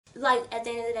like, at the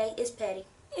end of the day, it's petty.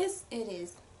 It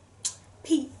is.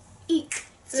 P-E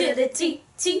to the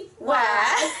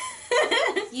T-T-Y.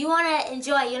 You want to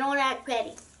enjoy. You don't want to act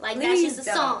petty. Like, Please that's just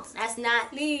a song. That's not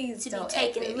Please to be don't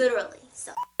taken act petty. literally.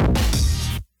 So.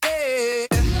 Hey,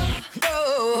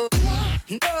 no,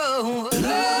 no,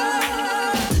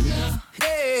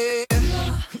 hey,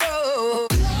 no, no,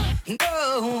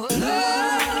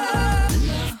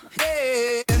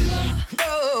 hey,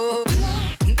 no,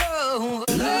 no,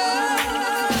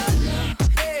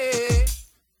 hey,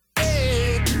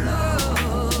 hey, no,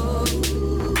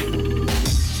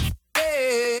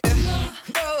 hey,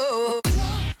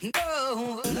 no,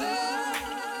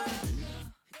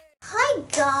 Hi,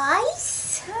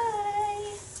 guys.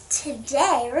 Hi.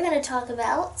 Today, we're going to talk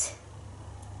about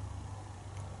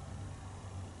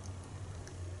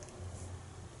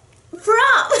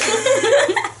prom.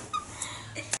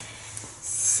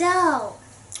 So,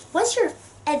 what's your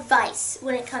advice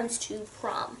when it comes to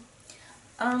prom?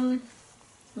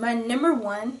 My number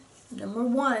one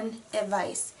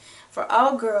advice for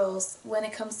all girls when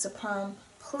it comes to prom,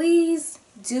 please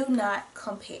do not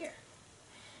compare.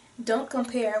 Don't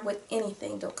compare with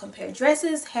anything. Don't compare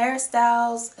dresses,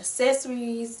 hairstyles,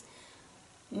 accessories,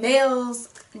 nails.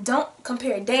 Don't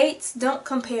compare dates. Don't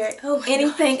compare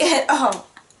anything at all.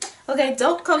 Okay,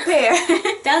 don't compare.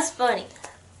 That's funny.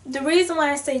 The reason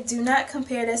why I say do not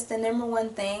compare, that's the number one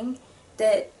thing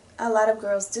that a lot of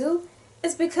girls do,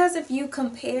 is because if you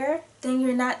compare,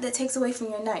 then that takes away from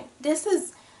your night. This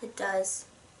is It does.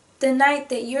 the night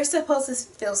that you're supposed to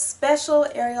feel special.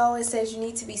 Ariel always says you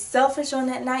need to be selfish on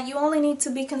that night. You only need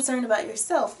to be concerned about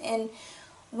yourself. And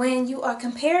when you are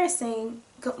comparing,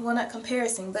 well, not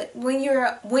comparison, but when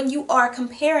you are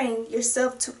comparing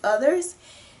yourself to others,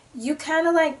 you kind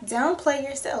of like downplay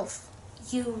yourself.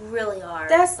 You really are.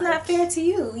 That's Like, not fair to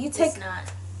you. You take It's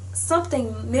not.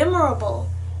 something memorable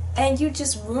and you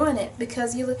just ruin it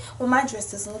because you look, well, my dress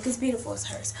doesn't look as beautiful as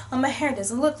hers, or my hair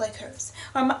doesn't look like hers,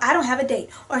 or I don't have a date,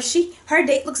 or her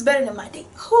date looks better than my date.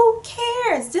 Who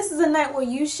cares? This is a night where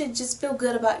you should just feel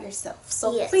good about yourself.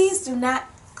 So Yes. please do not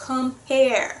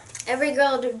compare. Every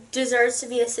girl deserves to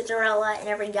be a Cinderella, and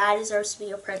every guy deserves to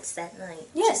be a prince that night.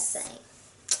 Yes. Just saying.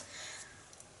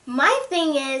 My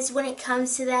thing is, when it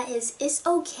comes to that, is it's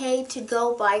okay to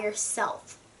go by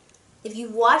yourself. If you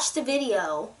watched the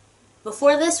video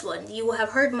before this one, you will have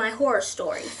heard my horror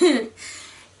story.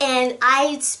 And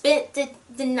I spent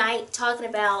the night talking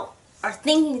about, or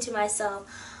thinking to myself,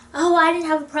 oh, I didn't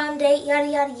have a prom date, yada,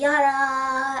 yada,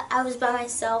 yada. I was by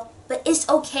myself. But it's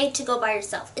okay to go by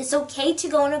yourself. It's okay to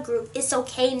go in a group. It's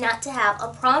okay not to have a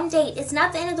prom date. It's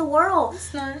not the end of the world.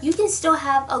 It's not. You can still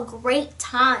have a great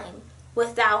time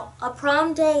without a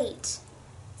prom date.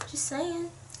 Just saying.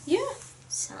 Yeah.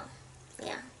 So,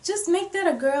 yeah. Just make that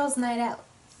a girls' night out.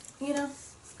 You know?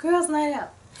 Girls' night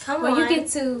out. Come Where on. you get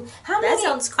to, how That many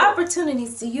sounds cool.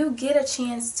 opportunities do you get a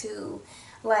chance to,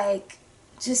 like,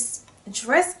 just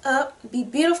dress up, be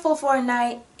beautiful for a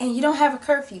night, and you don't have a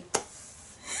curfew?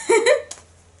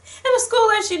 And the school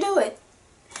lets you do it.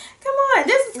 Come on,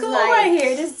 this is cool Like- right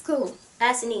here. This is cool.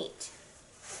 That's neat.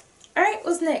 Alright,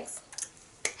 what's next?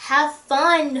 Have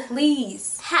fun.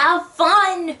 Please. Have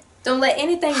fun. Don't let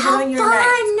anything Have ruin your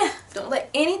night. fun. Don't let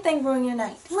anything ruin your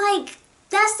night. Like,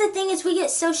 that's the thing, is we get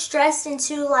so stressed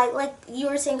into, like you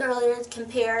were saying earlier,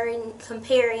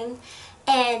 comparing,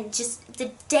 and just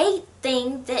the date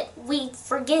thing, that we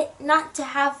forget not to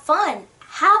have fun.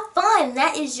 Have fun.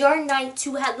 That is your night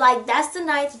to have, like, that's the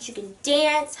night that you can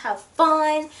dance, have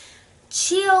fun,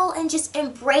 chill, and just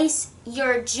embrace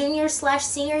your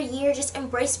junior/senior year. Just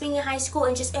embrace being in high school,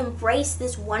 and just embrace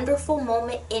this wonderful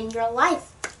moment in your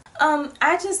life.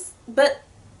 But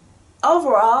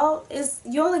overall,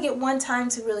 you only get one time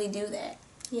to really do that.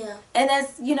 Yeah. And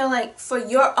that's, like, for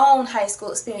your own high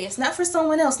school experience. Not for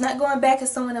someone else. Not going back at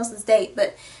someone else's date.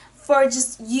 But for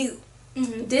just you.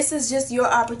 Mm-hmm. This is just your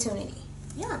opportunity.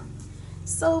 Yeah.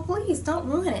 So please, don't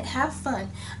ruin it. Have fun.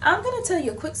 I'm going to tell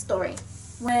you a quick story.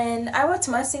 When I went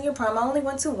to my senior prom, I only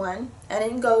went to one. I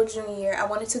didn't go junior year. I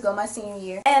wanted to go my senior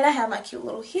year. And I have my cute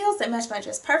little heels that match my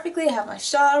dress perfectly. I have my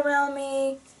shawl around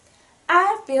me.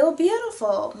 I feel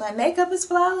beautiful. My makeup is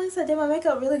flawless. I did my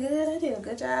makeup really good. I did a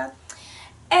good job.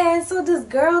 And so this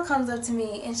girl comes up to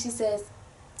me and she says,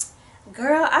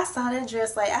 girl, I saw that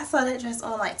dress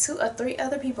on like 2 or 3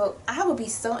 other people. I would be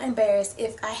so embarrassed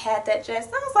if I had that dress.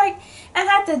 I was like, I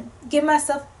had to give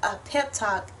myself a pep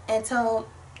talk and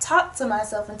talk to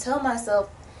myself and tell myself,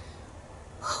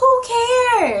 who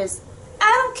cares?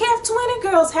 I don't care if 20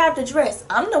 girls have the dress.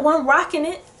 I'm the one rocking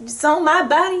it. It's on my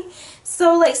body.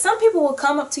 So, like, some people will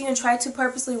come up to you and try to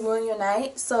purposely ruin your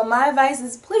night. So, my advice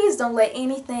is please don't let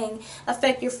anything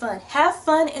affect your fun. Have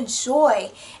fun,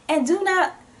 enjoy, and do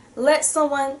not let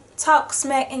someone talk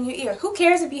smack in your ear. Who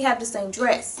cares if you have the same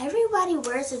dress? Everybody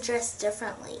wears a dress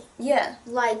differently. Yeah.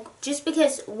 Like, just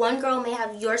because one girl may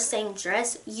have your same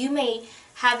dress, you may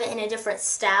have it in a different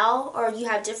style, or you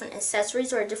have different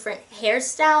accessories or a different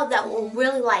hairstyle that will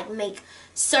really, like, make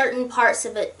certain parts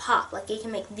of it pop. Like, it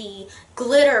can make the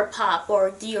glitter pop,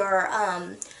 or your,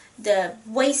 the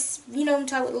waist, you know what I'm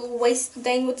talking about, the little waist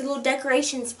thing with the little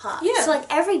decorations pop. Yeah. So, like,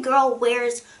 every girl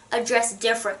wears a dress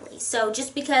differently. So,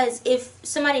 just because if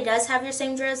somebody does have your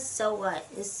same dress, so what?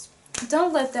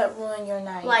 Don't let that ruin your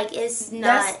night. Like, it's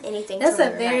not anything That's to a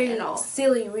ruin your night very at all.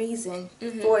 silly reason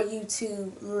for you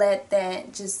to let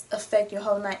that just affect your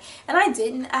whole night. And I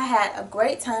didn't. I had a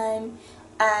great time.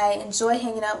 I enjoyed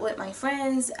hanging out with my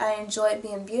friends. I enjoyed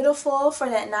being beautiful for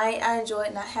that night. I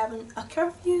enjoyed not having a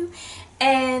curfew.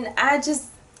 And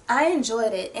I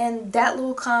enjoyed it. And that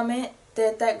little comment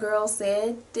that girl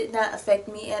said did not affect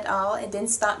me at all. It didn't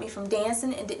stop me from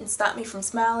dancing. It didn't stop me from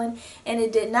smiling. And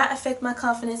it did not affect my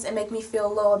confidence and make me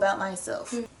feel low about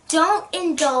myself. Don't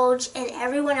indulge in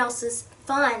everyone else's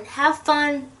fun. Have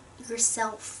fun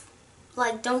yourself.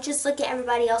 Like, don't just look at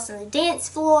everybody else on the dance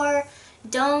floor.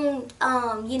 Don't,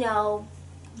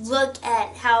 look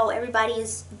at how everybody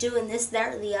is doing this,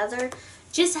 that, or the other.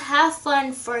 Just have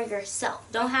fun for yourself.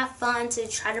 Don't have fun to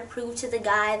try to prove to the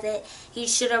guy that he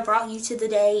should have brought you to the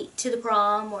date, to the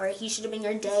prom, or he should have been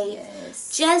your date.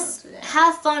 Yes, Just don't do that.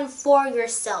 have fun for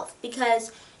yourself,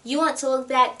 because you want to look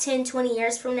back 10, 20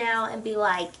 years from now and be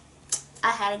like,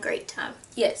 I had a great time.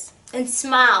 Yes. And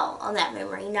smile on that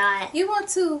memory, not, You want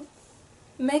to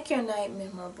make your night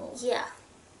memorable. yeah.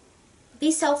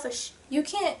 Be selfish. You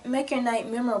can't make your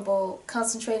night memorable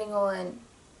concentrating on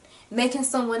making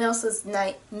someone else's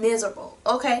night miserable.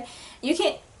 Okay? You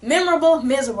can't memorable,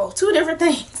 miserable. Two different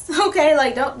things. Okay?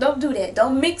 Like don't do that.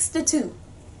 Don't mix the two.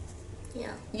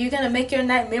 Yeah. You're gonna make your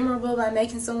night memorable by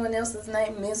making someone else's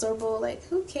night miserable. Like,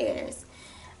 who cares?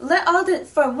 Let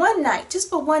for one night,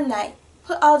 just for one night,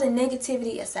 put all the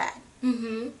negativity aside.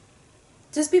 Mm-hmm.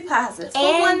 Just be positive for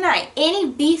And one night. any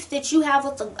beef that you have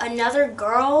with another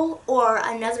girl or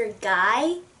another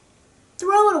guy,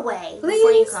 throw it away before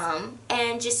you Please. come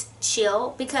and just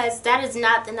chill, because that is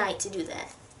not the night to do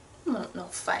that. No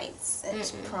fights at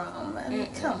your prom. I mean,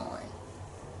 come on.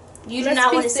 You do Let's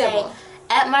not be want to say, civil.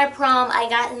 at my prom, I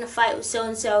got in a fight with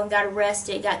so-and-so and got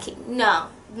arrested, got kicked. No.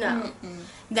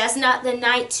 That's not the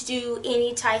night to do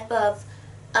any type of,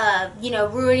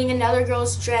 ruining another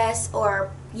girl's dress, or,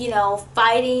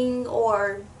 fighting,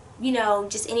 or,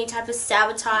 just any type of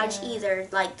sabotage either.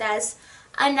 Like, that's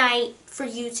a night for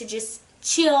you to just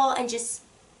chill and just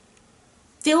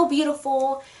feel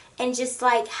beautiful and just,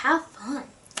 like, have fun.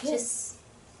 Just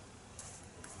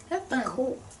Have fun.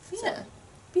 cool. Yeah.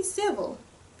 Be civil.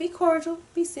 Be cordial.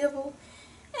 Be civil.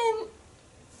 And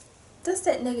dust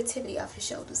that negativity off your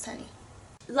shoulders, honey.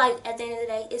 Like, at the end of the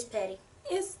day, it's petty.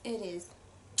 It is.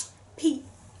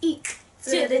 P-E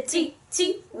to the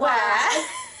T-T-Y.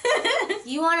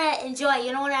 You want to enjoy.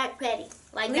 You don't want to act petty.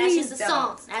 Like, Please that's just a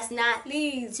song. don't. That's not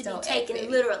Please to be don't taken act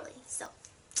petty. literally. So,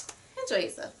 Enjoy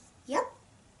yourself. yep.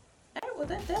 Alright, well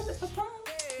that does it for prom.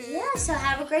 Yeah, so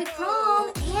have a great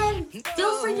prom. And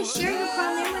feel free to share your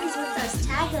prom memories with us.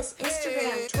 Tag us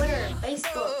Instagram, Twitter,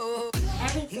 Facebook,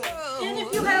 everything. And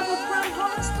if you have a prom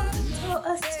horror story, tell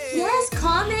us too. Yes,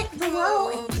 comment below.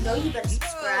 And you know you better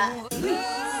subscribe.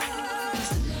 Please.